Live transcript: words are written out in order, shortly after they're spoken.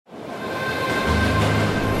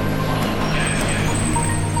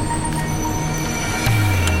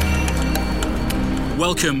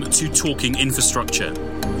Welcome to Talking Infrastructure,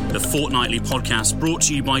 the fortnightly podcast brought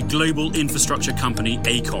to you by global infrastructure company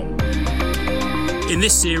AECOM. In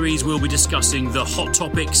this series, we'll be discussing the hot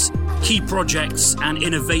topics, key projects and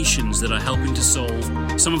innovations that are helping to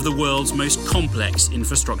solve some of the world's most complex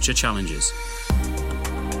infrastructure challenges.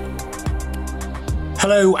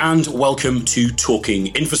 Hello and welcome to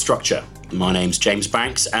Talking Infrastructure. My name's James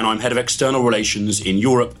Banks and I'm Head of External Relations in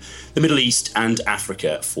Europe, the Middle East and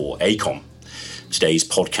Africa for AECOM. Today's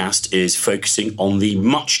podcast is focusing on the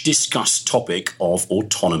much discussed topic of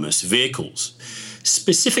autonomous vehicles,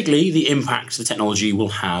 specifically the impact the technology will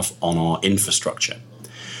have on our infrastructure.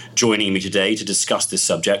 Joining me today to discuss this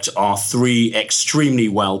subject are three extremely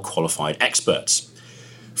well qualified experts.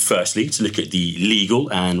 Firstly, to look at the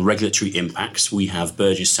legal and regulatory impacts, we have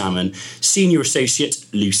Burgess Salmon Senior Associate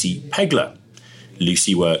Lucy Pegler.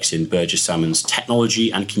 Lucy works in Burgess Salmon's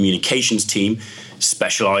technology and communications team,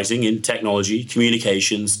 specialising in technology,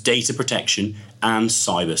 communications, data protection and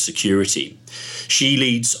cyber security. She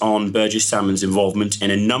leads on Burgess Salmon's involvement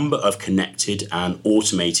in a number of connected and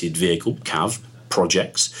automated vehicle, CAV,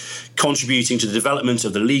 projects, contributing to the development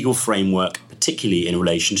of the legal framework, particularly in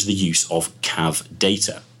relation to the use of CAV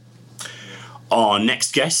data. Our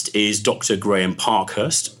next guest is Dr. Graham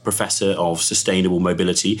Parkhurst, Professor of Sustainable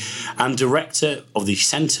Mobility and Director of the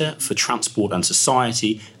Centre for Transport and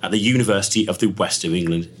Society at the University of the West of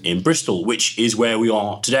England in Bristol, which is where we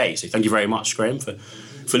are today. So thank you very much, Graham, for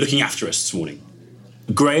looking after us this morning.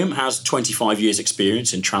 Graham has 25 years'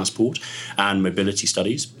 experience in transport and mobility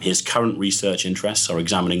studies. His current research interests are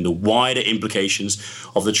examining the wider implications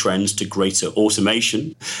of the trends to greater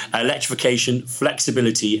automation, electrification,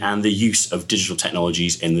 flexibility, and the use of digital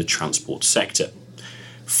technologies in the transport sector.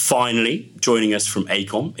 Finally, joining us from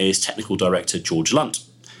AECOM is Technical Director George Lunt.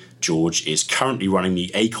 George is currently running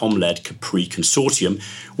the AECOM-led Capri Consortium,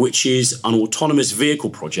 which is an autonomous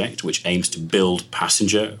vehicle project which aims to build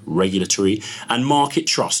passenger, regulatory and market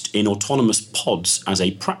trust in autonomous pods as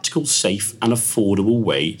a practical, safe and affordable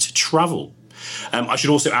way to travel. I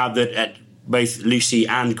should also add that both Lucy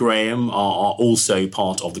and Graham are also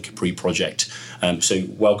part of the Capri project. So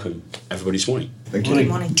welcome everybody this morning. Thank you. Good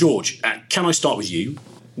morning. George, can I start with you?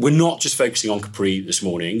 We're not just focusing on Capri this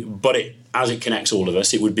morning, but as it connects all of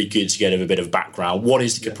us, it would be good to get a bit of background. What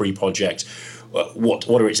is the Capri project? What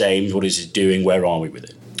are its aims? What is it doing? Where are we with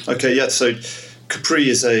it? Okay, so Capri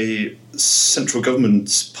is a central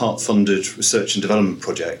government part-funded research and development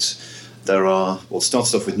project. It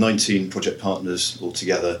started off with 19 project partners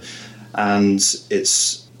altogether, and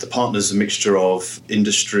the partners are a mixture of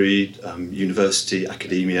industry, university,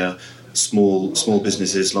 academia, small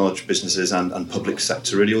businesses, large businesses and public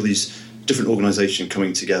sector, really all these different organisations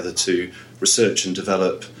coming together to research and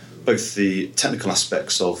develop both the technical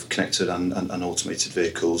aspects of connected and automated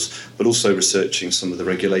vehicles, but also researching some of the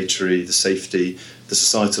regulatory, the safety, the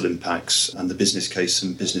societal impacts and the business case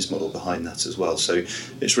and business model behind that as well. So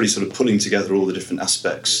it's really sort of pulling together all the different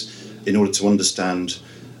aspects in order to understand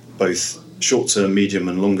both short-term, medium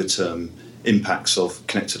and longer-term impacts of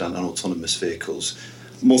connected and autonomous vehicles.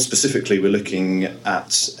 More specifically, we're looking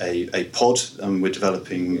at a pod, and we're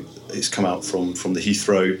developing. It's come out from the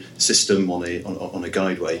Heathrow system on a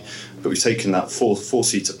guideway, but we've taken that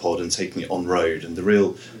four-seater pod and taken it on road. And the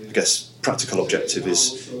real, practical objective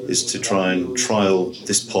is to try and trial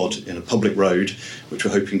this pod in a public road, which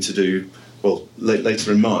we're hoping to do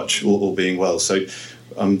later in March, all being well. So.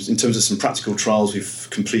 In terms of some practical trials, we've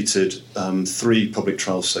completed 3 public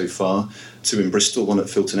trials so far, 2 in Bristol, 1 at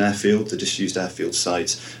Filton Airfield, the disused airfield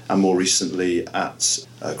site, and more recently at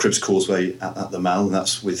Cribbs Causeway at the Mall, and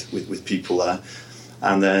that's with people there.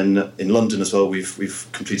 And then in London as well, we've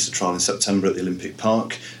completed a trial in September at the Olympic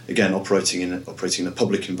Park, again operating in a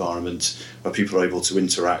public environment where people are able to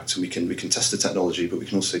interact, and we can test the technology, but we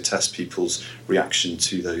can also test people's reaction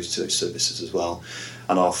to those services as well.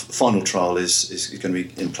 And our final trial is going to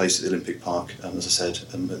be in place at the Olympic Park, as I said,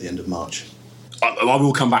 at the end of March. I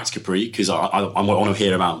will come back to Capri because I want to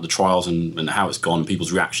hear about the trials and how it's gone,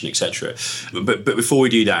 people's reaction, etc. But before we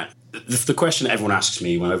do that, the question that everyone asks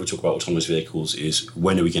me whenever we talk about autonomous vehicles is,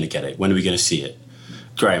 when are we going to get it? When are we going to see it?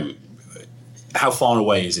 Graham, how far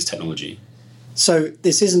away is this technology? So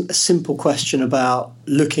this isn't a simple question about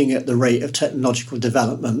looking at the rate of technological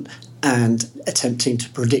development and attempting to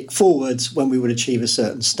predict forwards when we would achieve a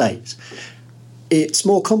certain state. It's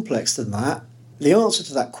more complex than that. The answer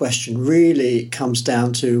to that question really comes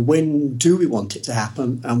down to, when do we want it to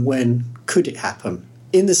happen and when could it happen?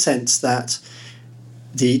 In the sense that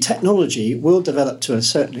the technology will develop to a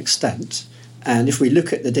certain extent, And if we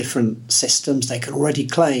look at the different systems, they can already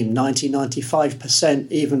claim 90,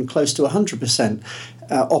 95%, even close to 100%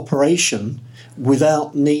 operation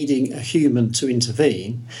without needing a human to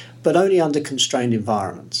intervene, but only under constrained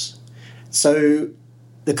environments. So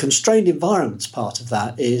the constrained environments part of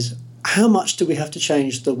that is how much do we have to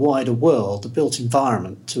change the wider world, the built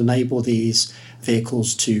environment, to enable these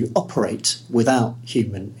vehicles to operate without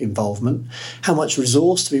human involvement? How much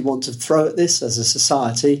resource do we want to throw at this as a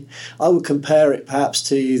society? I would compare it perhaps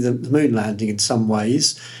to the moon landing in some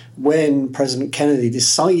ways. When President Kennedy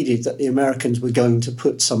decided that the Americans were going to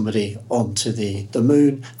put somebody onto the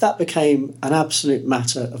moon, that became an absolute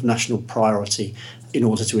matter of national priority in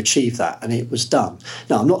order to achieve that, and it was done.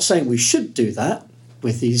 Now, I'm not saying we should do that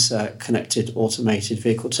with these connected automated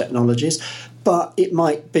vehicle technologies, but it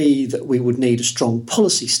might be that we would need a strong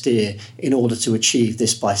policy steer in order to achieve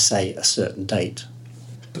this by, say, a certain date.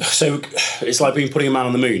 So it's like putting a man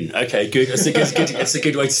on the moon. Okay, good. It's a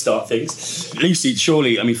good way to start things. Lucy,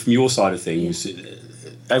 surely, I mean, from your side of things,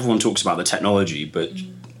 everyone talks about the technology, but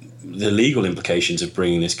the legal implications of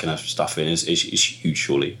bringing this kind of stuff in is huge,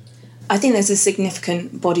 surely. I think there's a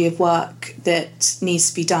significant body of work that needs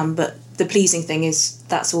to be done, but the pleasing thing is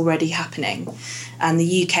that's already happening. And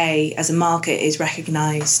the UK as a market is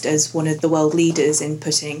recognised as one of the world leaders in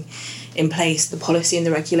putting in place the policy and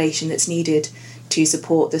the regulation that's needed to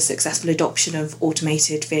support the successful adoption of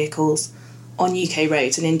automated vehicles on UK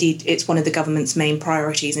roads. And indeed, it's one of the government's main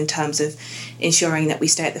priorities in terms of ensuring that we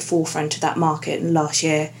stay at the forefront of that market. And last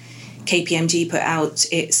year, KPMG put out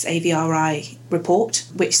its AVRI report,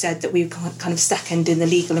 which said that we were kind of second in the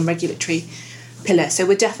legal and regulatory pillar. So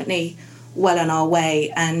we're definitely well on our way,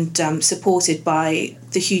 and supported by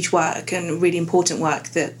the huge work and really important work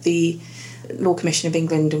that the Law Commission of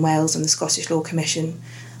England and Wales and the Scottish Law Commission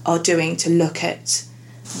are doing to look at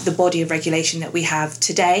the body of regulation that we have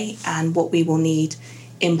today and what we will need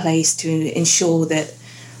in place to ensure that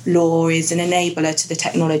law is an enabler to the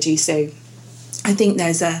technology. So I think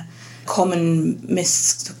there's a common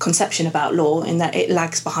misconception about law in that it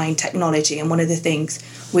lags behind technology, and one of the things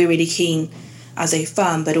we're really keen as a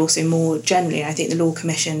firm, but also more generally, I think the Law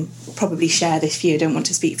Commission probably share this view. I don't want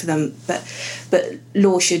to speak for them, but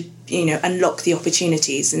law should, unlock the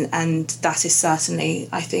opportunities, and that is certainly,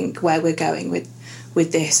 I think, where we're going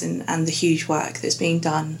with this and the huge work that's being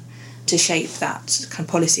done to shape that kind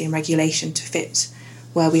of policy and regulation to fit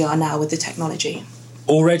where we are now with the technology.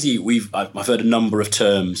 Already, I've heard a number of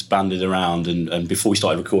terms banded around, and before we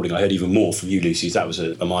started recording, I heard even more from you, Lucy. That was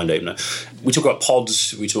a mind opener. We talk about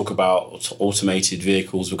pods, we talk about automated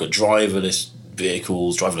vehicles, we've got driverless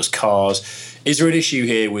vehicles, driverless cars. Is there an issue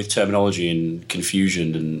here with terminology and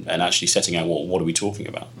confusion and actually setting out what are we talking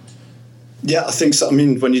about? Yeah, I think so. I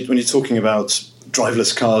mean, when you're talking about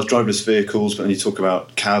driverless cars, driverless vehicles, but then you talk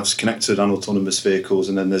about CAVs, connected and autonomous vehicles,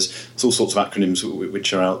 and then there's all sorts of acronyms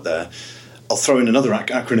which are out there. I'll throw in another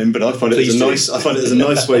acronym, but I find it as a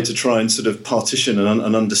nice way to try and sort of partition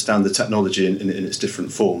and understand the technology in its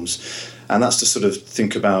different forms. And that's to sort of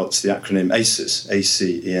think about the acronym ACES,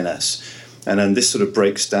 ACENS. And then this sort of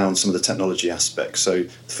breaks down some of the technology aspects. So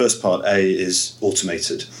the first part, A, is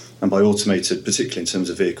automated. And by automated, particularly in terms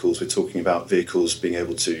of vehicles, we're talking about vehicles being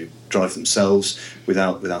able to drive themselves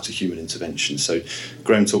without a human intervention. So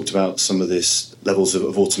Graham talked about some of this levels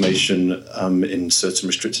of automation in certain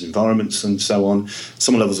restricted environments and so on.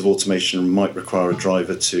 Some levels of automation might require a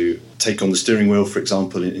driver to take on the steering wheel, for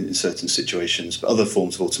example, in certain situations, but other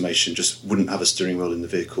forms of automation just wouldn't have a steering wheel in the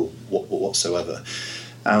vehicle whatsoever.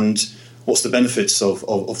 And what's the benefits of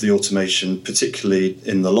the automation, particularly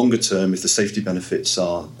in the longer term? If the safety benefits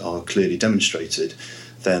are clearly demonstrated,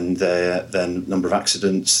 then number of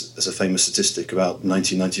accidents, as a famous statistic, about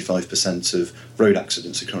 95% of road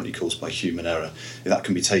accidents are currently caused by human error. If that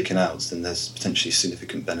can be taken out, then there's potentially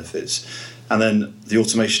significant benefits. And then the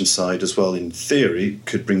automation side as well, in theory,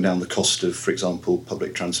 could bring down the cost of, for example,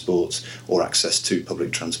 public transport or access to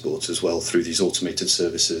public transport as well through these automated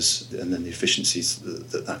services, and then the efficiencies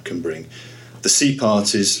that can bring. The C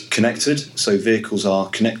part is connected, so vehicles are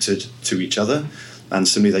connected to each other, and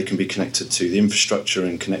similarly they can be connected to the infrastructure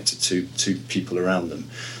and connected to people around them.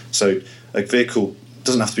 So a vehicle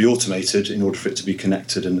doesn't have to be automated in order for it to be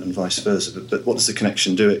connected and vice versa. But what does the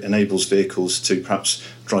connection do? It enables vehicles to perhaps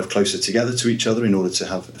drive closer together to each other in order to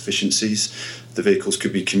have efficiencies. The vehicles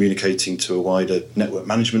could be communicating to a wider network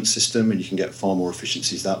management system, and you can get far more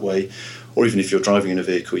efficiencies that way. Or even if you're driving in a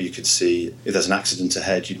vehicle, you could see if there's an accident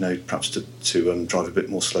ahead, you'd know perhaps to drive a bit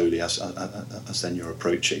more slowly as then you're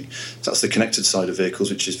approaching. So that's the connected side of vehicles,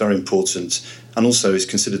 which is very important, and also is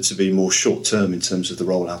considered to be more short-term in terms of the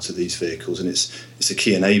rollout of these vehicles, and it's a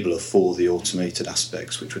key enabler for the automated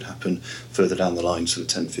aspects, which would happen further down the line, sort of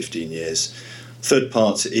 10, 15 years. Third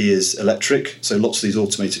part is electric. So lots of these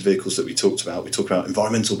automated vehicles that we talk about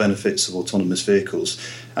environmental benefits of autonomous vehicles.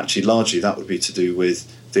 Actually, largely that would be to do with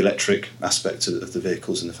the electric aspect of the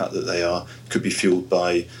vehicles and the fact that they could be fueled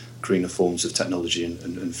by greener forms of technology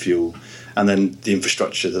and fuel, and then the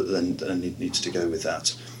infrastructure that then needs to go with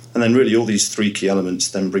that. And then really all these three key elements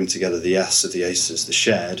then bring together the S of the ACES, the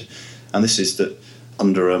shared, and this is that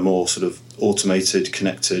under a more sort of automated,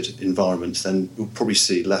 connected environment, then we'll probably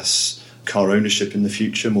see less car ownership in the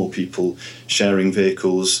future, more people sharing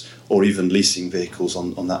vehicles or even leasing vehicles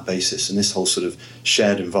on that basis. And this whole sort of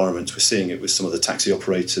shared environment, we're seeing it with some of the taxi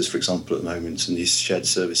operators, for example, at the moment, and these shared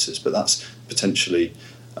services, but that's potentially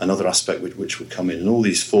another aspect which would come in. And all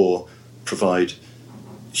these four provide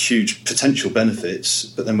huge potential benefits,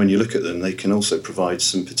 but then when you look at them, they can also provide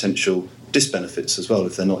some potential disbenefits as well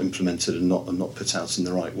if they're not implemented and not put out in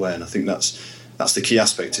the right way. And I think that's the key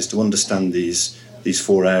aspect, is to understand these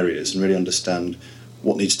four areas and really understand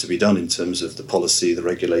what needs to be done in terms of the policy, the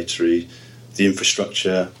regulatory, the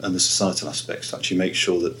infrastructure and the societal aspects to actually make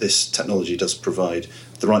sure that this technology does provide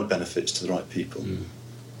the right benefits to the right people.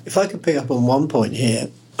 If I could pick up on one point here,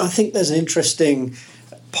 I think there's an interesting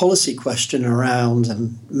policy question around,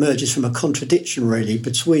 and emerges from a contradiction really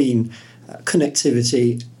between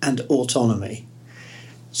connectivity and autonomy.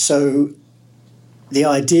 So the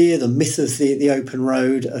idea, the myth of the open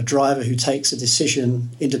road, a driver who takes a decision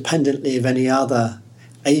independently of any other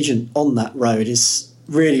agent on that road, is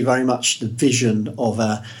really very much the vision of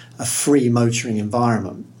a free motoring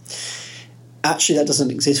environment. Actually, that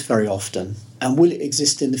doesn't exist very often. And will it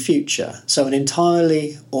exist in the future? So an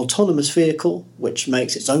entirely autonomous vehicle, which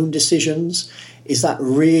makes its own decisions, is that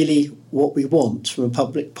really what we want from a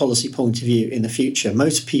public policy point of view in the future?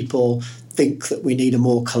 Most people think that we need a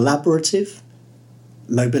more collaborative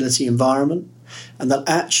mobility environment, and that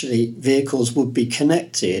actually vehicles would be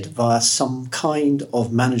connected via some kind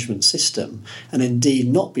of management system, and indeed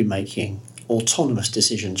not be making autonomous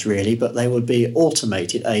decisions really, but they would be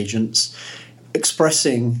automated agents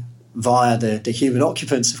expressing via the human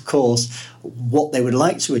occupants, of course, what they would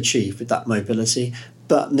like to achieve with that mobility,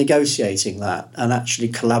 but negotiating that and actually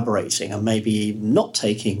collaborating and maybe not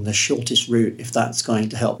taking the shortest route if that's going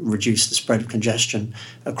to help reduce the spread of congestion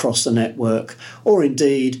across the network, or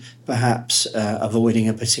indeed perhaps avoiding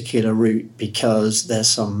a particular route because there's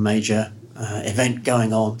some major event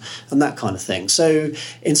going on and that kind of thing. So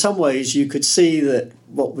in some ways you could see that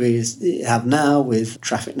what we have now with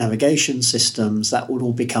traffic navigation systems, that would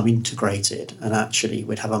all become integrated, and actually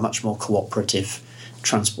we'd have a much more cooperative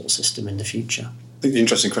transport system in the future. I think the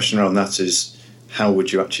interesting question around that is, how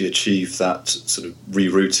would you actually achieve that sort of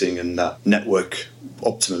rerouting and that network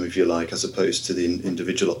optimum, if you like, as opposed to the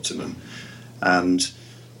individual optimum? And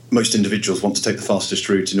most individuals want to take the fastest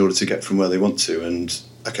route in order to get from where they want to, and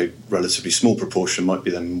relatively small proportion might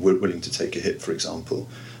be then willing to take a hit, for example.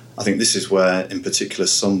 I think this is where, in particular,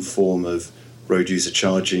 some form of road user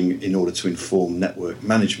charging in order to inform network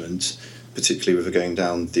management, particularly if we're going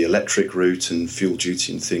down the electric route and fuel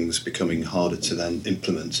duty and things becoming harder to then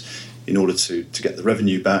implement in order to get the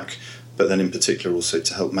revenue back, but then in particular also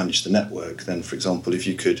to help manage the network. Then, for example, if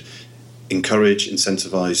you could encourage,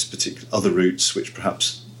 incentivise particular other routes, which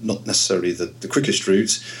perhaps not necessarily the quickest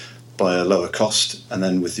route, by a lower cost, and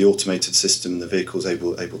then with the automated system, the vehicle's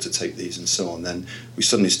able to take these and so on, then we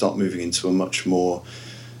suddenly start moving into a much more,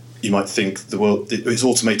 you might think the world is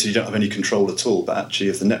automated, you don't have any control at all, but actually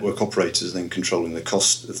if the network operators are then controlling the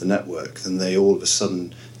cost of the network, then they all of a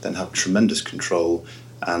sudden then have tremendous control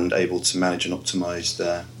and able to manage and optimise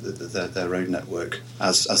their road network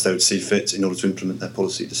as they would see fit in order to implement their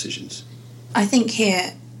policy decisions. I think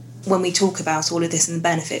here, when we talk about all of this and the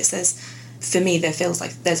benefits, there feels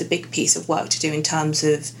like there's a big piece of work to do in terms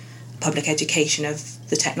of public education of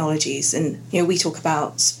the technologies. And, we talk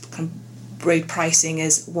about kind of road pricing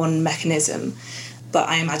as one mechanism, but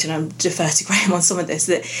I imagine I'm defer to Graham on some of this,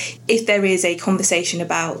 that if there is a conversation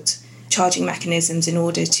about charging mechanisms in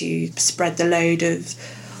order to spread the load of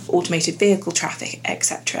automated vehicle traffic,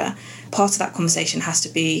 etc., part of that conversation has to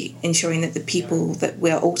be ensuring that the people that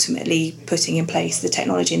we're ultimately putting in place the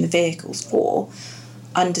technology in the vehicles for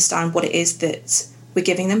understand what it is that we're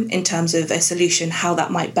giving them in terms of a solution, how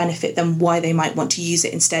that might benefit them, why they might want to use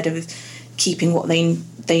it instead of keeping what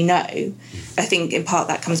they know. I think in part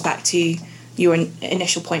that comes back to your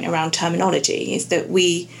initial point around terminology, is that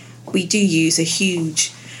we we do use a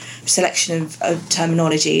huge selection of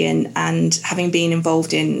terminology, and having been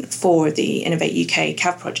involved in 4 of the Innovate UK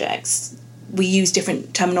CAV projects, we use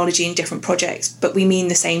different terminology in different projects, but we mean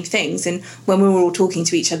the same things. And when we're all talking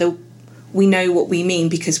to each other, we know what we mean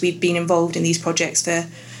because we've been involved in these projects for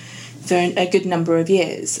a good number of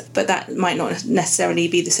years. But that might not necessarily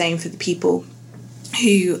be the same for the people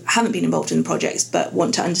who haven't been involved in the projects but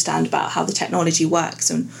want to understand about how the technology works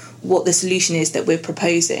and what the solution is that we're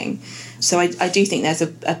proposing. So I do think there's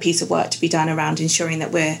a piece of work to be done around ensuring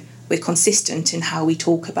that we're consistent in how we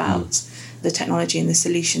talk about the technology and the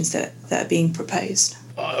solutions that are being proposed.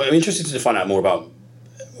 I'm interested to find out more about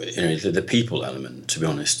the people element, to be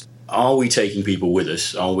honest. Are we taking people with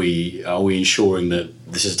us? Are we ensuring that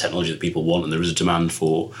this is a technology that people want and there is a demand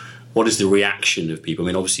for? What is the reaction of people? I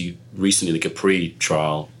mean, obviously, recently the Capri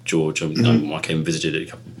trial, George, I came and visited it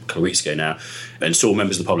a couple of weeks ago now, and saw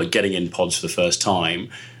members of the public getting in pods for the first time.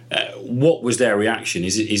 What was their reaction? Do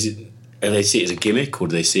they see it as a gimmick, or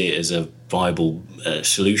do they see it as a viable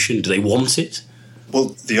solution? Do they want it?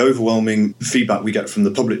 Well, the overwhelming feedback we get from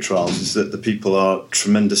the public trials is that the people are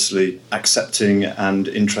tremendously accepting and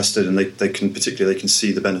interested, and they can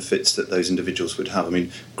see the benefits that those individuals would have. I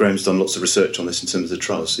mean, Graham's done lots of research on this in terms of the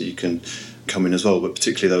trials, so you can come in as well. But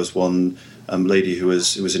particularly there was one lady who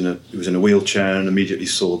was in a wheelchair and immediately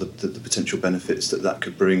saw the potential benefits that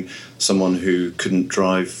could bring. Someone who couldn't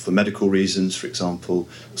drive for medical reasons, for example,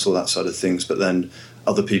 saw that side of things. But then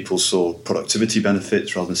other people saw productivity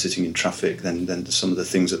benefits rather than sitting in traffic, than some of the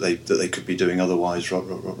things that they could be doing otherwise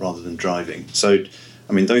rather than driving. So,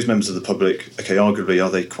 I mean, those members of the public, okay, arguably, are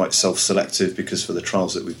they quite self-selective because for the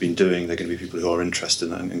trials that we've been doing, they're going to be people who are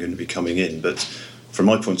interested and going to be coming in. But from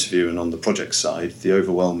my point of view and on the project side, the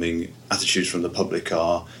overwhelming attitudes from the public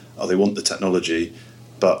are they want the technology,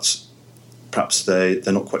 but perhaps they're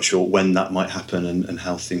not quite sure when that might happen and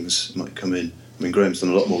how things might come in. I mean, Graham's done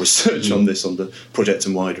a lot more research on this, on the project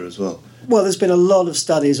and wider as well. Well, there's been a lot of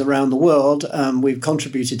studies around the world. We've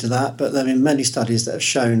contributed to that, but there have been many studies that have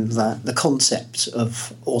shown that the concept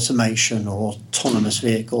of automation or autonomous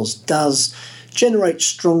vehicles does generate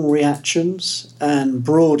strong reactions, and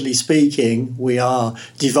broadly speaking, we are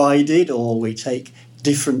divided, or we take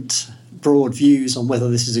different broad views on whether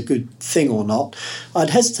this is a good thing or not. I'd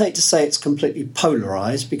hesitate to say it's completely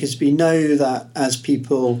polarised, because we know that as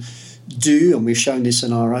people do, and we've shown this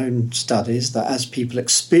in our own studies, that as people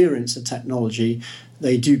experience the technology,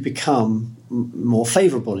 they do become more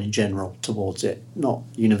favourable in general towards it. Not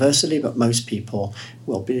universally, but most people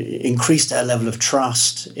will increase their level of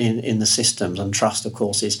trust in the systems, and trust, of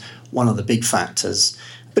course, is one of the big factors.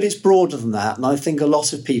 But it's broader than that, and I think a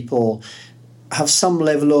lot of people have some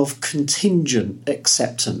level of contingent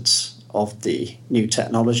acceptance of the new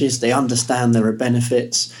technologies. They understand there are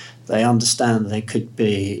benefits, they understand there could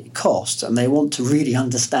be costs, and they want to really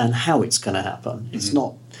understand how it's going to happen. It's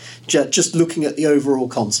not just looking at the overall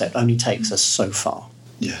concept only takes us so far.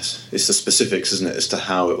 Yes, it's the specifics, isn't it, as to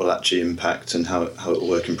how it will actually impact and how it will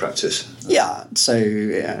work in practice. Yeah, so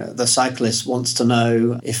the cyclist wants to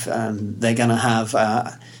know if they're going to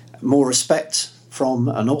have more respect from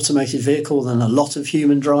an automated vehicle than a lot of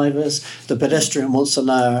human drivers. The pedestrian wants to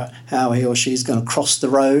know how he or she is going to cross the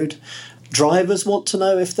road. Drivers want to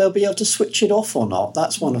know if they'll be able to switch it off or not.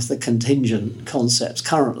 That's one of the contingent concepts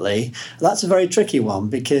currently. That's a very tricky one,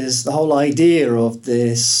 because the whole idea of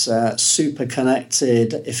this super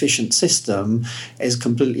connected, efficient system is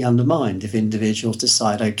completely undermined if individuals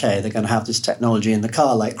decide, okay, they're going to have this technology in the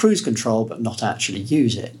car like cruise control, but not actually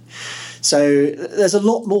use it. So there's a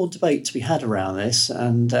lot more debate to be had around this,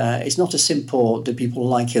 and it's not a simple, do people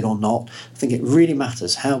like it or not? I think it really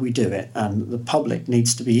matters how we do it, and the public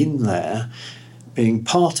needs to be in there, being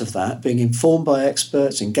part of that, being informed by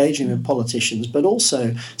experts, engaging with politicians, but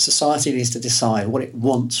also society needs to decide what it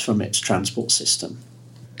wants from its transport system.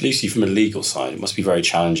 Lucy, from a legal side, it must be very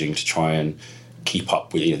challenging to try and keep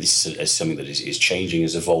up with, this is something that is changing,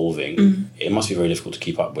 is evolving. It must be very difficult to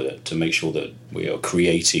keep up with it, to make sure that we are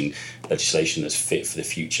creating legislation that's fit for the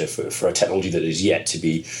future, for a technology that is yet to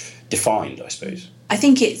be defined, I suppose. I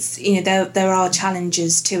think it's, there are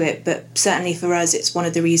challenges to it, but certainly for us, it's one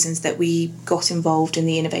of the reasons that we got involved in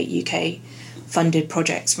the Innovate UK funded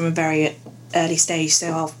projects from a very early stage.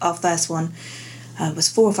 So our first one was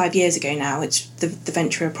 4 or 5 years ago now. It's the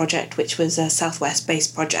Ventura project, which was a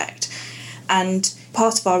Southwest-based project. And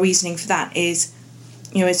part of our reasoning for that is,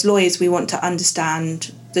 as lawyers, we want to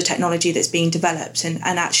understand the technology that's being developed, and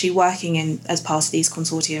actually working as part of these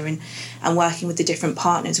consortia and working with the different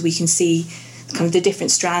partners, we can see kind of the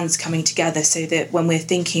different strands coming together, so that when we're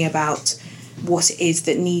thinking about what it is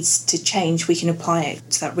that needs to change, we can apply it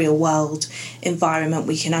to that real world environment.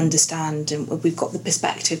 We can understand, and we've got the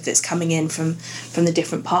perspective that's coming in from the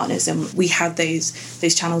different partners, and we have those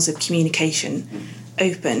channels of communication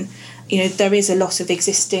open. There is a lot of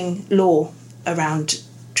existing law around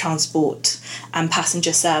transport and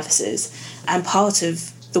passenger services, and part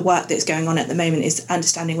of the work that's going on at the moment is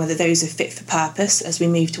understanding whether those are fit for purpose as we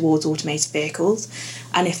move towards automated vehicles,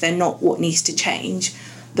 and if they're not, what needs to change,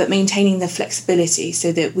 but maintaining the flexibility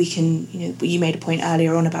so that we can, you made a point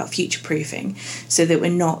earlier on about future-proofing, so that we're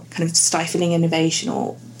not kind of stifling innovation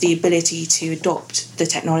or the ability to adopt the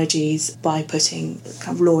technologies by putting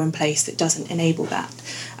kind of law in place that doesn't enable that,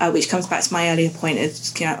 which comes back to my earlier point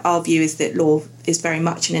of, our view is that law is very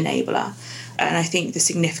much an enabler. And I think the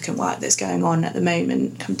significant work that's going on at the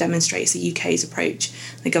moment kind of demonstrates the UK's approach,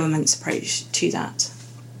 the government's approach to that.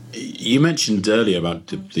 You mentioned earlier about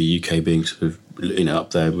the UK being sort of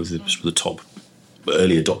up there with the top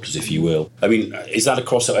early adopters, if you will. I mean, is that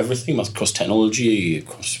across everything? Across technology,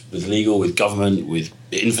 across with legal, with government, with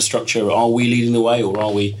infrastructure? Are we leading the way, or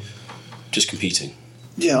are we just competing?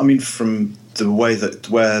 Yeah, I mean, from the way that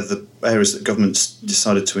where the areas that government's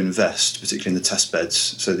decided to invest, particularly in the test beds.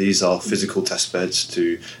 So these are physical test beds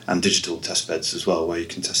and digital test beds as well, where you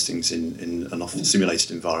can test things in an often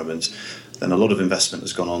simulated environment. Then a lot of investment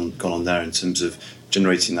has gone on there in terms of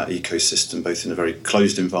generating that ecosystem, both in a very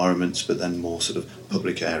closed environment, but then more sort of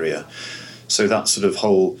public area. So that sort of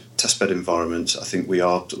whole testbed environment, I think we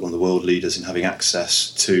are one of the world leaders in having access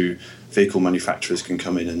to vehicle manufacturers can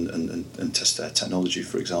come in and test their technology,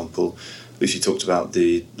 for example. Lucy talked about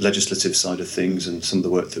the legislative side of things and some of the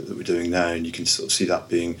work that we're doing there, and you can sort of see that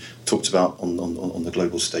being talked about on the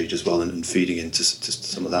global stage as well, and feeding into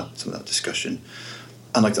some of that discussion.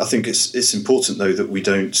 And I think it's important, though, that we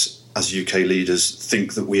don't, as UK leaders,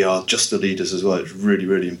 think that we are just the leaders as well. It's really,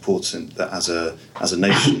 really important that as a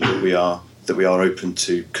nation that we are open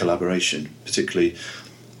to collaboration, particularly.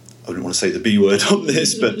 I wouldn't want to say the B word on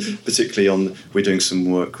this, but particularly we're doing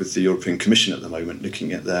some work with the European Commission at the moment,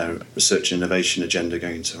 looking at their research and innovation agenda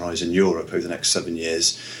going into Horizon Europe over the next 7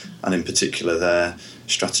 years, and in particular their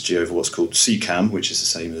strategy over what's called CCAM, which is the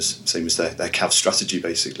same as their CAV strategy.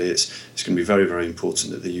 Basically, it's going to be very, very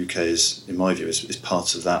important that the UK is, in my view, is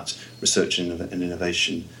part of that research and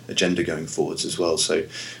innovation agenda going forwards as well. So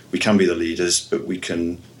we can be the leaders, but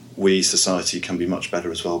we society can be much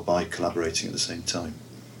better as well by collaborating at the same time.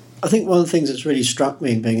 I think one of the things that's really struck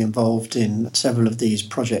me in being involved in several of these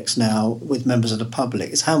projects now with members of the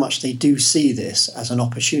public is how much they do see this as an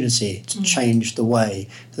opportunity to change the way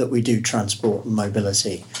that we do transport and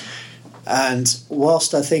mobility. And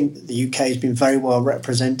whilst I think the UK has been very well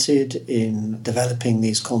represented in developing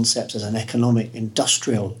these concepts as an economic,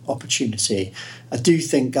 industrial opportunity, I do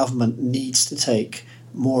think government needs to take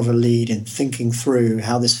more of a lead in thinking through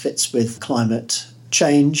how this fits with climate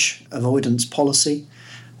change, avoidance policy,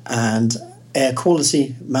 and air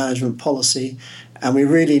quality management policy. And we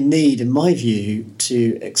really need, in my view,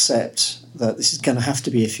 to accept that this is going to have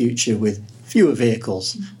to be a future with fewer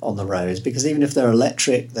vehicles on the roads, because even if they're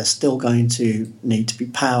electric, they're still going to need to be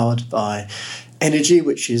powered by energy,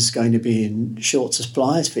 which is going to be in short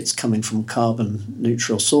supply if it's coming from carbon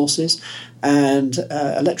neutral sources. And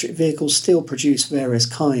electric vehicles still produce various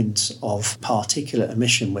kinds of particulate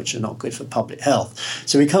emission which are not good for public health.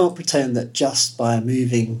 So we can't pretend that just by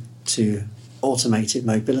moving to automated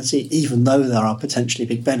mobility, even though there are potentially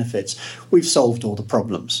big benefits, we've solved all the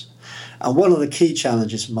problems. And one of the key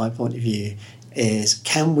challenges from my point of view is,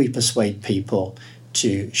 can we persuade people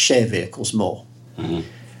to share vehicles more? Mm-hmm.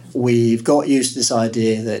 We've got used to this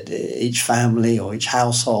idea that each family or each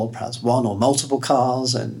household has one or multiple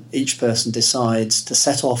cars, and each person decides to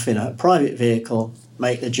set off in a private vehicle,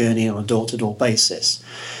 make the journey on a door-to-door basis.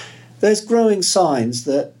 There's growing signs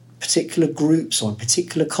that particular groups or in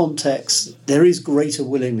particular contexts, there is greater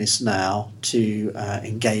willingness now to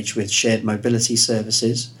engage with shared mobility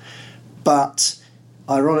services. But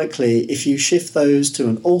ironically, if you shift those to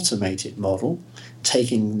an automated model,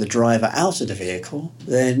 taking the driver out of the vehicle,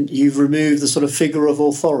 then you've removed the sort of figure of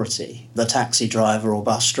authority, the taxi driver or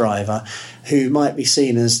bus driver, who might be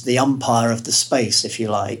seen as the umpire of the space, if you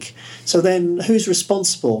like. So then who's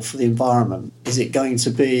responsible for the environment? Is it going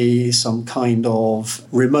to be some kind of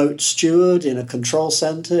remote steward in a control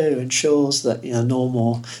centre who ensures that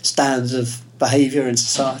normal standards of behaviour in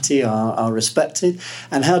society are respected?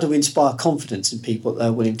 And how do we inspire confidence in people that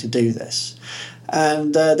are willing to do this?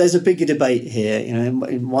 And there's a bigger debate here.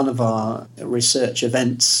 In one of our research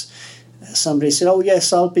events somebody said, oh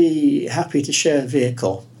yes, I'll be happy to share a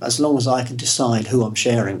vehicle as long as I can decide who I'm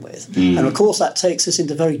sharing with. And of course that takes us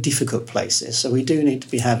into very difficult places, so we do need to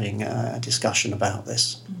be having a discussion about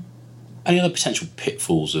this. Any other potential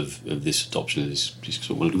pitfalls of this adoption of this sort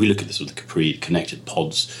of, when we look at the sort of the Capri connected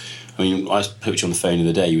pods? I mean, I spoke to you on the phone the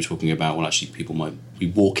other day, you were talking about, well, actually people might be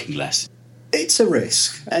walking less. It's a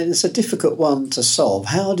risk, and it's a difficult one to solve.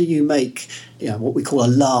 How do you make what we call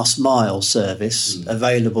a last mile service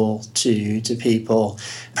available to people,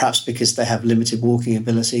 perhaps because they have limited walking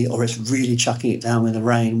ability or it's really chucking it down with the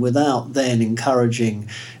rain, without then encouraging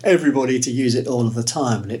everybody to use it all of the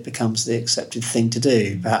time, and it becomes the accepted thing to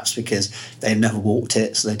do, perhaps because they've never walked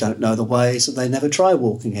it, so they don't know the way, so they never try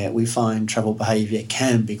walking it. We find travel behaviour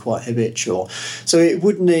can be quite habitual. So it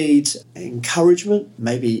would need encouragement,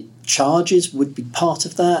 maybe charges would be part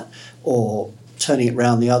of that, or turning it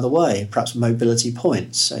round the other way, perhaps mobility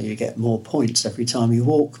points, so you get more points every time you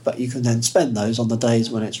walk, but you can then spend those on the days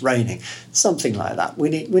when it's raining, something like that. We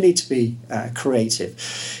need to be creative.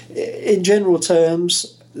 In general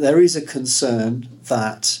terms, there is a concern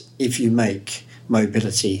that if you make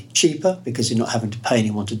mobility cheaper, because you're not having to pay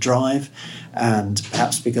anyone to drive, and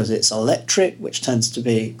perhaps because it's electric, which tends to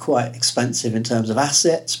be quite expensive in terms of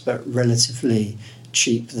assets, but relatively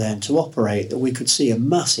cheap then to operate, that we could see a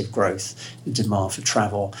massive growth in demand for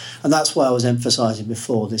travel. And that's why I was emphasising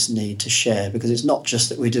before this need to share, because it's not just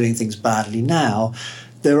that we're doing things badly now.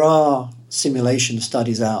 There are simulation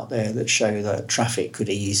studies out there that show that traffic could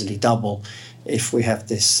easily double if we have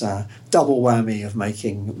this double whammy of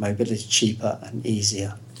making mobility cheaper and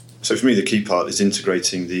easier. So for me, the key part is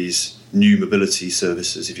integrating these new mobility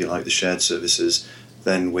services, if you like, the shared services,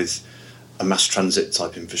 then with a mass transit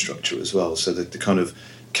type infrastructure as well. So the kind of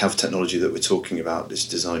CAV technology that we're talking about is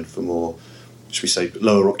designed for more, should we say,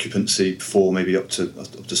 lower occupancy, before maybe up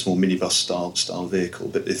to small minibus style vehicle.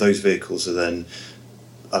 But if those vehicles are then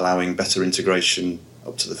allowing better integration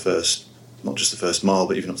up to the first, not just the first mile,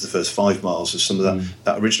 but even up to the first 5 miles of some of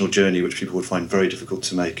that original journey, which people would find very difficult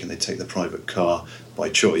to make, and they take their private car by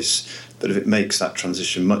choice. But if it makes that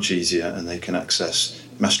transition much easier and they can access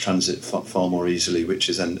mass transit far more easily, which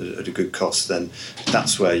is then at a good cost, then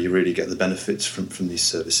that's where you really get the benefits from these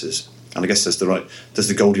services. And I guess there's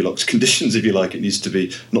the Goldilocks conditions, if you like. It needs to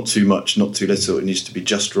be not too much, not too little. It needs to be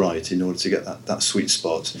just right in order to get that sweet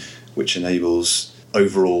spot, which enables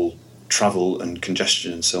overall travel and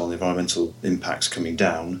congestion and so on, the environmental impacts coming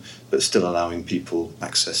down, but still allowing people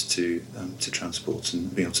access to transport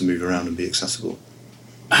and being able to move around and be accessible.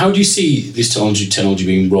 How do you see this technology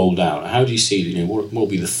being rolled out? How do you see, what will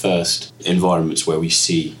be the first environments where we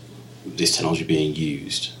see this technology being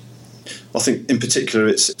used? I think in particular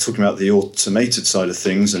it's talking about the automated side of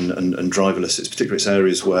things and driverless. It's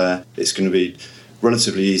areas where it's going to be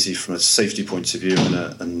relatively easy from a safety point of view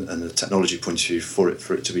and a technology point of view for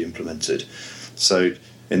it to be implemented. So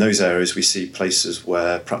in those areas we see places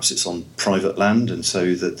where perhaps it's on private land, and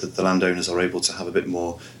so that the landowners are able to have a bit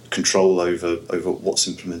more control over what's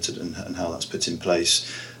implemented and how that's put in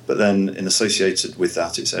place. But then associated with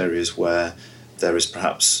that, it's areas where there is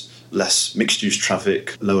perhaps less mixed-use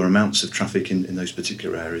traffic, lower amounts of traffic in those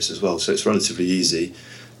particular areas as well. So it's relatively easy.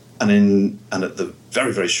 And at the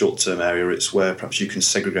very, very short-term area, it's where perhaps you can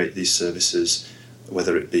segregate these services,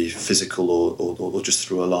 whether it be physical or just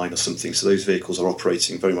through a line or something. So those vehicles are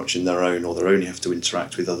operating very much in their own, or they only have to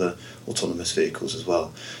interact with other autonomous vehicles as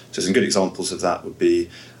well. So some good examples of that would be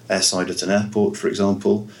airside at an airport, for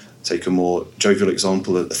example. Take a more jovial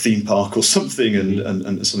example, a theme park or something,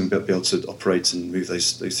 and something to be able to operate and move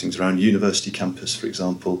those things around. University campus, for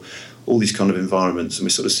example, all these kind of environments, and we're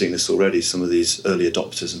sort of seeing this already, some of these early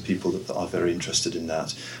adopters and people that are very interested in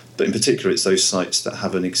that. But in particular, it's those sites that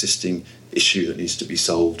have an existing issue that needs to be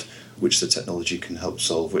solved, which the technology can help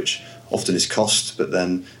solve, which often is cost, but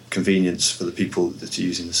then convenience for the people that are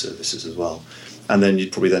using the services as well. And then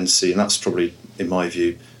you'd probably then see, and that's probably, in my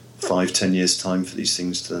view, 5-10 years time for these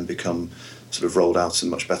things to then become sort of rolled out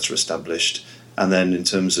and much better established. And then in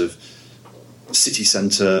terms of city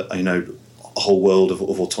centre, a whole world of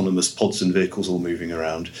autonomous pods and vehicles all moving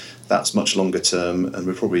around, that's much longer term, and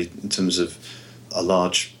we're probably, in terms of a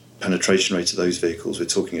large penetration rate of those vehicles, we're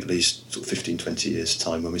talking at least sort of 15-20 years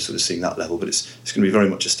time when we're sort of seeing that level. But it's going to be very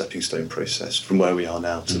much a stepping stone process from where we are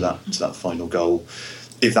now to that final goal.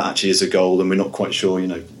 If that actually is a goal, then we're not quite sure,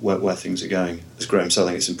 where things are going. As Graham said, I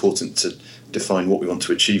think it's important to define what we want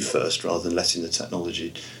to achieve first, rather than letting the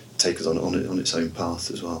technology take us on its own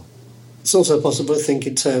path as well. It's also possible to think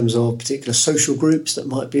in terms of particular social groups that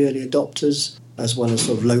might be early adopters. as well as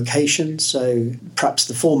sort of location. So perhaps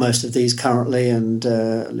the foremost of these currently, and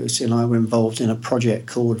Lucy and I were involved in a project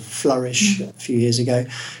called Flourish a few years ago,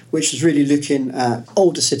 which was really looking at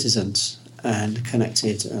older citizens and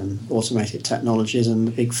connected and automated technologies, and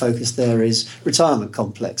the big focus there is retirement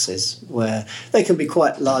complexes, where they can be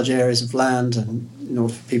quite large areas of land, and in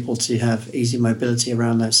order for people to have easy mobility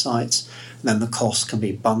around those sites, then the cost can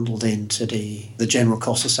be bundled into the general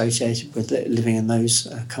costs associated with living in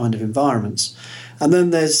those kind of environments. And then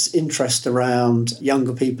there's interest around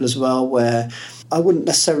younger people as well, where I wouldn't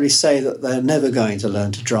necessarily say that they're never going to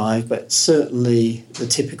learn to drive, but certainly the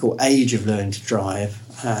typical age of learning to drive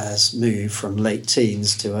has moved from late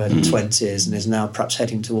teens to early 20s and is now perhaps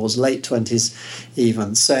heading towards late 20s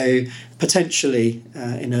even. So potentially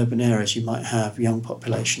in urban areas you might have young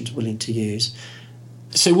populations willing to use.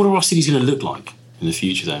 So what are our cities going to look like in the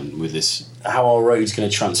future then with this? How are roads going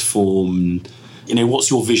to transform?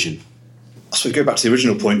 What's your vision? So we go back to the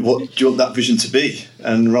original point, what do you want that vision to be?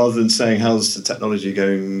 And rather than saying how's the technology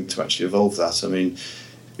going to actually evolve that, I mean,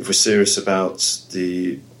 if we're serious about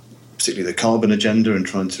particularly the carbon agenda and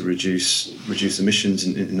trying to reduce emissions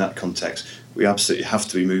in that context, we absolutely have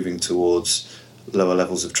to be moving towards lower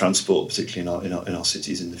levels of transport, particularly in our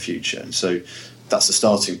cities in the future. And so that's the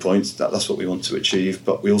starting point. That's what we want to achieve.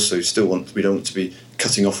 But we also we don't want to be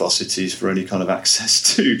cutting off our cities for any kind of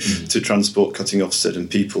access to transport, cutting off certain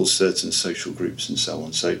people, certain social groups, and so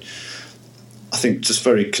on. So I think just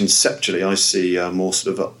very conceptually, I see more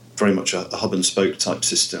sort of very much a hub and spoke type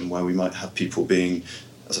system where we might have people being,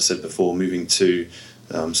 as I said before, moving to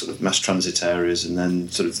sort of mass transit areas, and then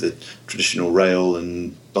sort of the traditional rail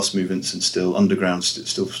and bus movements, and still underground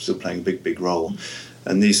still playing a big role.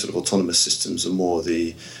 And these sort of autonomous systems are more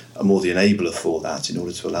the enabler for that, in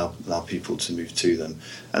order to allow people to move to them.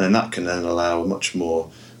 And then that can then allow a much more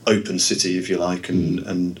open city, if you like,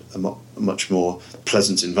 and a much more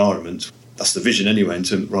pleasant environment. That's the vision anyway,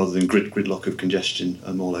 rather than gridlock of congestion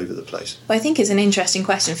all over the place. Well, I think it's an interesting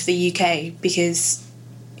question for the UK, because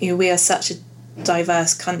we are such a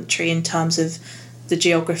diverse country in terms of the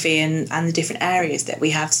geography and the different areas that we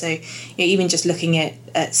have. So even just looking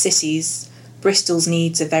at cities, Bristol's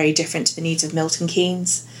needs are very different to the needs of Milton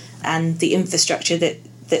Keynes, and the infrastructure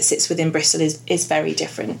that sits within Bristol is very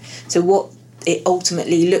different. So what it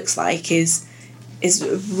ultimately looks like is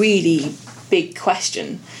a really big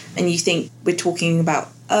question. And you think we're talking about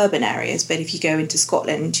urban areas, but if you go into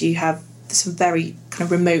Scotland, you have some very kind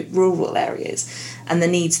of remote rural areas, and the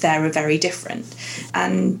needs there are very different.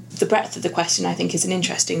 And the breadth of the question, I think, is an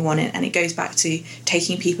interesting one, and it goes back to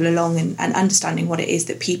taking people along and understanding what it is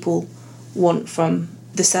that people want from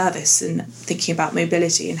the service, and thinking about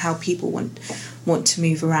mobility and how people want to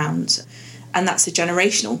move around. And that's a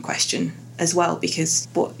generational question as well, because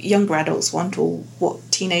what younger adults want, or what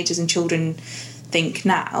teenagers and children think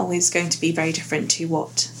now, is going to be very different to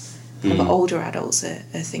what older adults are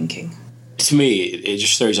thinking. To me, it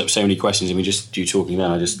just throws up so many questions. I mean, just you talking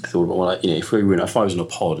now, I just thought about, if I was in a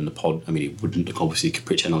pod, and the pod, I mean, it wouldn't, obviously,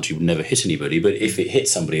 technology would never hit anybody, but if it hit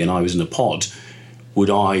somebody and I was in a pod, would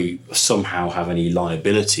I somehow have any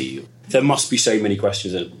liability? There must be so many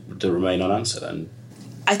questions that remain unanswered. And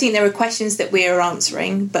I think there are questions that we are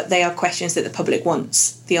answering, but they are questions that the public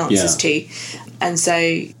wants the answers to. And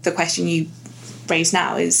so the question you raise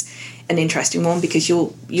now is an interesting one, because you're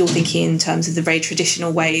thinking in terms of the very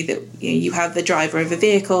traditional way that you have the driver of a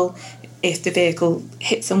vehicle. If the vehicle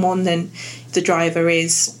hits someone, then the driver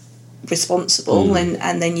is responsible,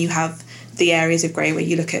 and then you have the areas of grey where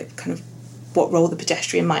you look at kind of what role the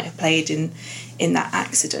pedestrian might have played in that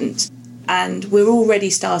accident. And we're already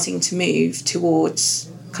starting to move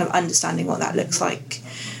towards kind of understanding what that looks like,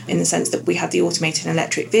 in the sense that we have the Automated and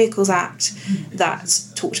Electric Vehicles Act that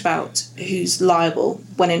talked about who's liable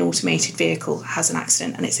when an automated vehicle has an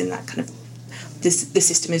accident, and it's in that kind of the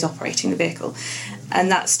system is operating the vehicle.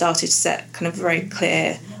 And that started to set kind of a very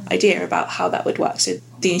clear idea about how that would work. So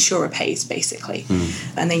the insurer pays, basically.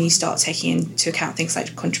 And then you start taking into account things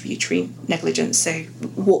like contributory negligence. So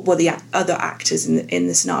what were the other actors in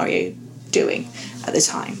the scenario doing at the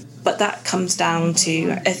time? But that comes down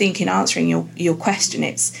to, I think, in answering your question,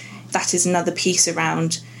 that is another piece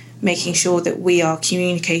around making sure that we are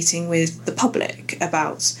communicating with the public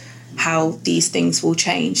about how these things will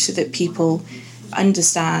change, so that people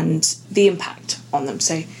understand the impact on them.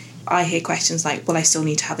 So I hear questions like, well, I still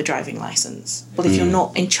need to have a driving licence. Well, if you're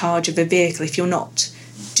not in charge of a vehicle, if you're not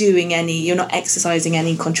you're not exercising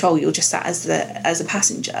any control, you're just sat as a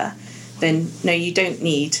passenger, then no, you don't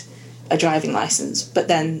need a driving licence. But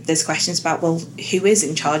then there's questions about, well, who is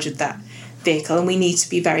in charge of that vehicle, and we need to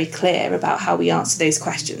be very clear about how we answer those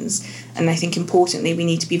questions. And I think importantly, we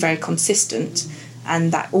need to be very consistent,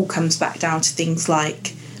 and that all comes back down to things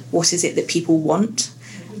like what is it that people want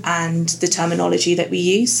and the terminology that we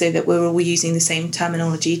use, so that we're all using the same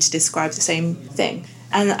terminology to describe the same thing.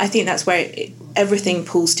 And I think that's where everything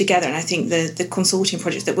pulls together, and I think the consulting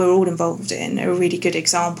projects that we're all involved in are a really good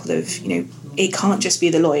example of, it can't just be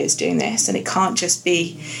the lawyers doing this, and it can't just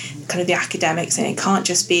be kind of the academics, and it can't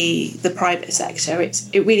just be the private sector.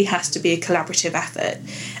 It really has to be a collaborative effort,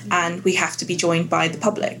 and we have to be joined by the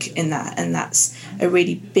public in that, and that's a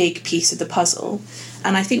really big piece of the puzzle.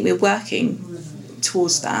 And I think we're working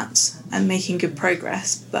towards that and making good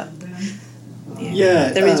progress, but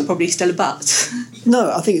there is probably still a but.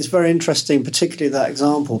 No, I think it's very interesting, particularly that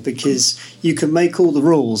example, because you can make all the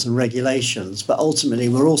rules and regulations, but ultimately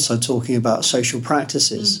we're also talking about social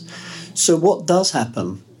practices. So what does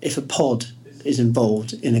happen if a pod is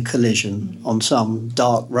involved in a collision on some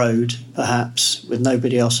dark road, perhaps, with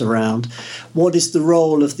nobody else around? What is the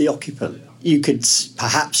role of the occupant? You could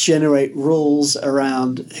perhaps generate rules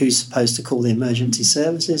around who's supposed to call the emergency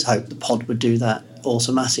services, hope the pod would do that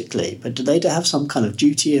automatically, but do they have some kind of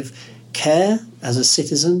duty of care as a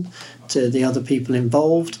citizen to the other people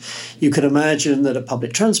involved? You could imagine that a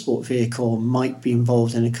public transport vehicle might be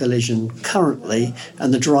involved in a collision currently,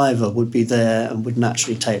 and the driver would be there and would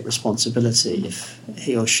naturally take responsibility if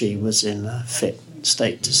he or she was in a fit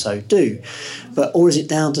state to so do. Or is it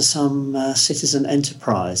down to some citizen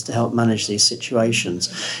enterprise to help manage these situations?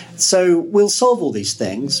 So we'll solve all these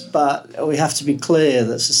things, but we have to be clear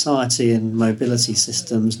that society and mobility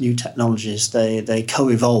systems, new technologies, they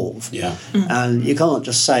co-evolve. Yeah. And you can't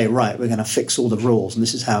just say, right, we're going to fix all the rules and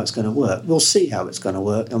this is how it's going to work. We'll see how it's going to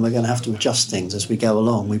work, and we're going to have to adjust things as we go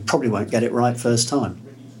along. We probably won't get it right first time.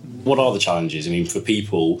 What are the challenges? I mean, for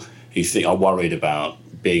people who are worried about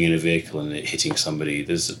being in a vehicle and it hitting somebody,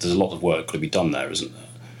 there's a lot of work to be done there, isn't there?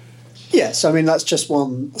 Yes, I mean, that's just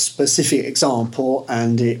one specific example,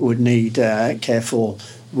 and it would need careful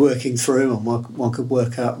working through, and one could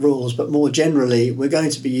work out rules. But more generally, we're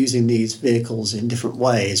going to be using these vehicles in different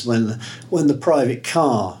ways. When the private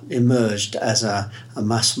car emerged as a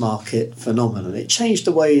mass market phenomenon, it changed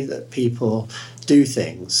the way that people do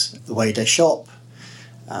things, the way they shop,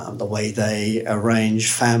 the way they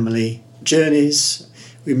arrange family journeys.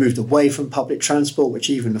 We moved away from public transport, which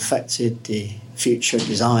even affected the future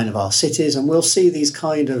design of our cities, and we'll see these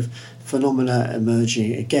kind of phenomena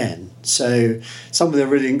emerging again. So some of the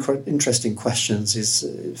really interesting questions is,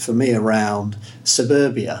 for me, around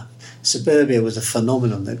suburbia. Suburbia was a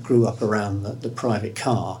phenomenon that grew up around the private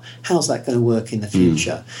car. How's that going to work in the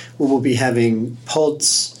future? Well, we'll be having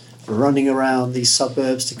pods running around these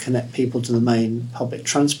suburbs to connect people to the main public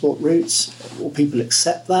transport routes. Will people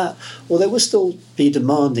accept that? Or they will still be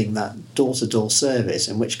demanding that door-to-door service,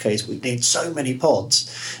 in which case we need so many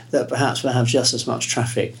pods that perhaps we'll have just as much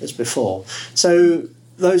traffic as before. So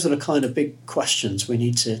those are the kind of big questions we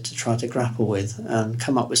need to try to grapple with and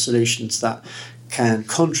come up with solutions that can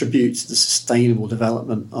contribute to the sustainable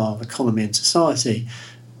development of economy and society,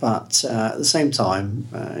 but at the same time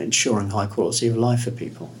ensuring high quality of life for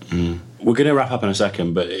people. We're going to wrap up in a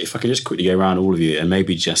second, but if I could just quickly go around all of you, and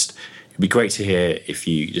maybe just, it'd be great to hear if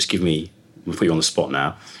you just give me, we'll put you on the spot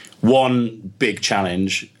now, one big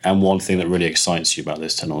challenge and one thing that really excites you about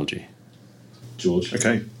this technology. George?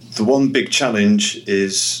 Okay. The one big challenge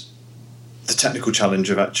is the technical challenge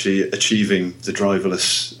of actually achieving the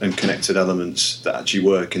driverless and connected elements that actually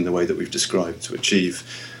work in the way that we've described to achieve.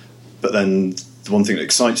 But then the one thing that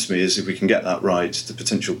excites me is if we can get that right, the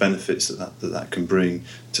potential benefits that can bring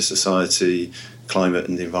to society, climate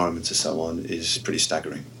and the environment and so on is pretty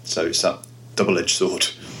staggering. So it's that double-edged sword.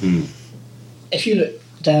 If you look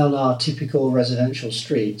down our typical residential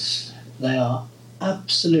streets, they are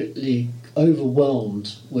absolutely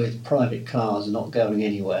overwhelmed with private cars not going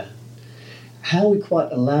anywhere. How we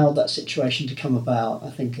quite allowed that situation to come about,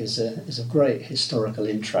 I think, is a great historical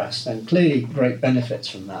interest, and clearly great benefits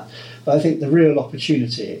from that. But I think the real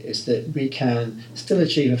opportunity is that we can still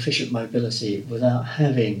achieve efficient mobility without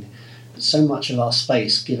having so much of our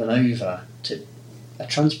space given over to a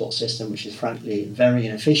transport system which is frankly very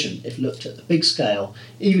inefficient if looked at the big scale,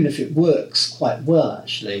 even if it works quite well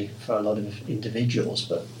actually for a lot of individuals,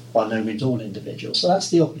 but by no means all individuals. So that's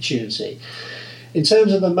the opportunity. In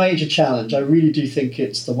terms of the major challenge, I really do think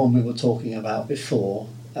it's the one we were talking about before,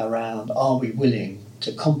 around are we willing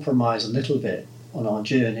to compromise a little bit on our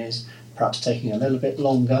journeys, perhaps taking a little bit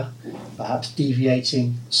longer, perhaps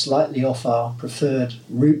deviating slightly off our preferred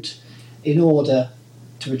route in order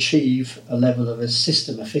to achieve a level of a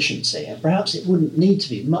system efficiency. And perhaps it wouldn't need to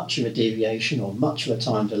be much of a deviation or much of a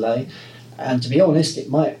time delay, And to be honest, it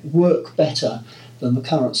might work better than the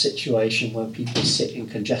current situation where people sit in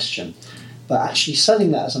congestion. But actually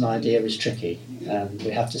selling that as an idea is tricky, and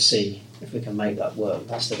we have to see if we can make that work.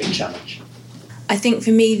 That's the big challenge. I think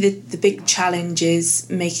for me, the big challenge is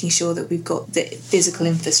making sure that we've got the physical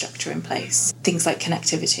infrastructure in place, things like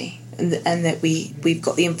connectivity, and that we've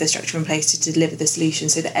got the infrastructure in place to deliver the solution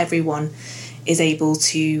so that everyone is able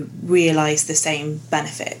to realise the same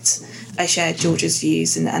benefit. I shared George's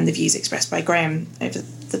views and the views expressed by Graham over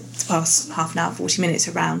the past half an hour, 40 minutes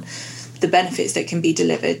around the benefits that can be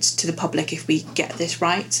delivered to the public if we get this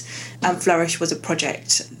right. And Flourish was a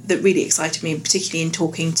project that really excited me, particularly in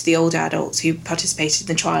talking to the older adults who participated in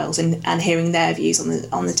the trials and hearing their views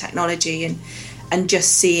on the technology and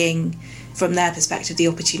just seeing from their perspective the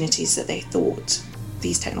opportunities that they thought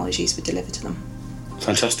these technologies would deliver to them.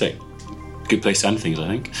 Fantastic. Good place to end things, I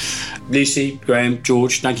think. Lucy, Graham,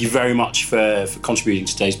 George, thank you very much for contributing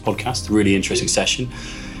to today's podcast. A really interesting session.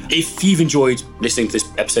 If you've enjoyed listening to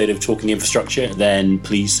this episode of Talking Infrastructure, then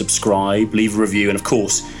please subscribe, leave a review, and of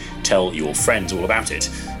course, tell your friends all about it.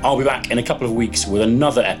 I'll be back in a couple of weeks with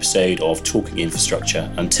another episode of Talking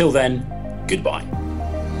Infrastructure. Until then, goodbye.